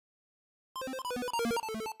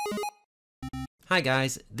Hi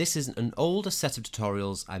guys, this is an older set of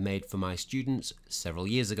tutorials I made for my students several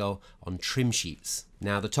years ago on trim sheets.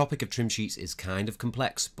 Now the topic of trim sheets is kind of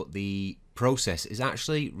complex, but the process is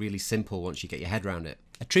actually really simple once you get your head around it.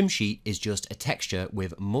 A trim sheet is just a texture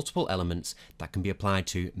with multiple elements that can be applied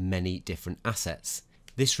to many different assets.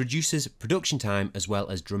 This reduces production time as well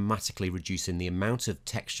as dramatically reducing the amount of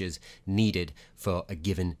textures needed for a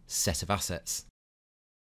given set of assets.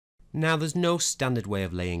 Now there's no standard way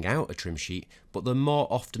of laying out a trim sheet, but they're more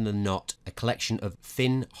often than not a collection of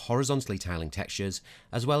thin horizontally tiling textures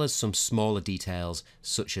as well as some smaller details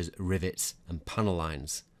such as rivets and panel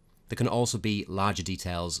lines. There can also be larger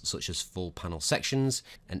details such as full panel sections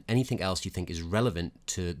and anything else you think is relevant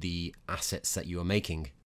to the assets that you are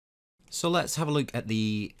making. So let's have a look at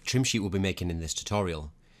the trim sheet we'll be making in this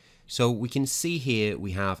tutorial. So we can see here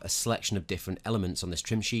we have a selection of different elements on this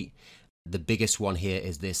trim sheet. The biggest one here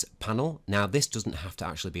is this panel. Now this doesn't have to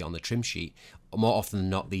actually be on the trim sheet. More often than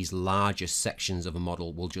not, these larger sections of a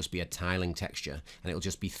model will just be a tiling texture and it'll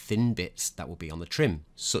just be thin bits that will be on the trim,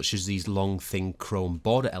 such as these long thin chrome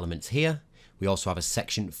border elements here. We also have a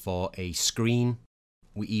section for a screen.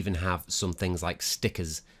 We even have some things like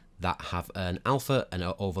stickers that have an alpha and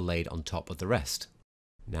are overlaid on top of the rest.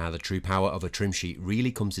 Now the true power of a trim sheet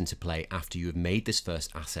really comes into play after you have made this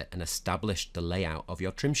first asset and established the layout of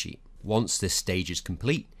your trim sheet. Once this stage is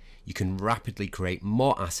complete, you can rapidly create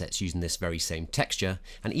more assets using this very same texture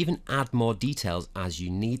and even add more details as you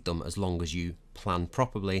need them, as long as you plan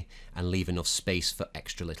properly and leave enough space for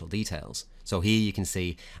extra little details. So here you can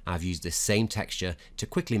see I've used this same texture to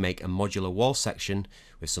quickly make a modular wall section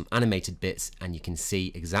with some animated bits, and you can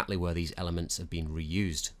see exactly where these elements have been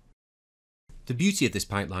reused. The beauty of this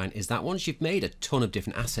pipeline is that once you've made a ton of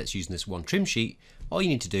different assets using this one trim sheet, all you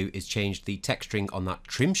need to do is change the texturing on that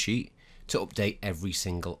trim sheet to update every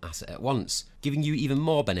single asset at once, giving you even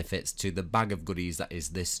more benefits to the bag of goodies that is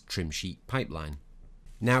this trim sheet pipeline.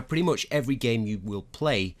 Now pretty much every game you will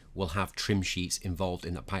play will have trim sheets involved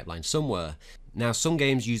in that pipeline somewhere. Now some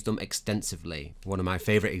games use them extensively. One of my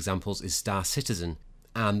favourite examples is Star Citizen.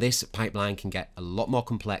 And this pipeline can get a lot more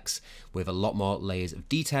complex with a lot more layers of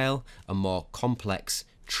detail and more complex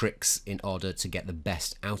tricks in order to get the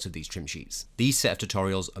best out of these trim sheets. These set of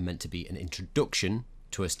tutorials are meant to be an introduction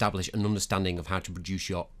to establish an understanding of how to produce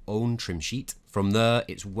your own trim sheet. From there,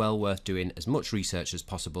 it's well worth doing as much research as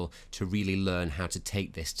possible to really learn how to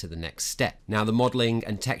take this to the next step. Now, the modeling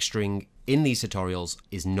and texturing in these tutorials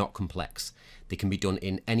is not complex. They can be done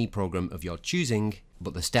in any program of your choosing,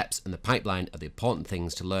 but the steps and the pipeline are the important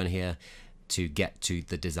things to learn here to get to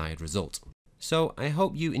the desired result. So I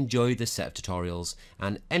hope you enjoyed this set of tutorials,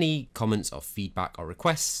 and any comments or feedback or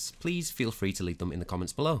requests, please feel free to leave them in the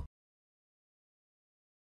comments below.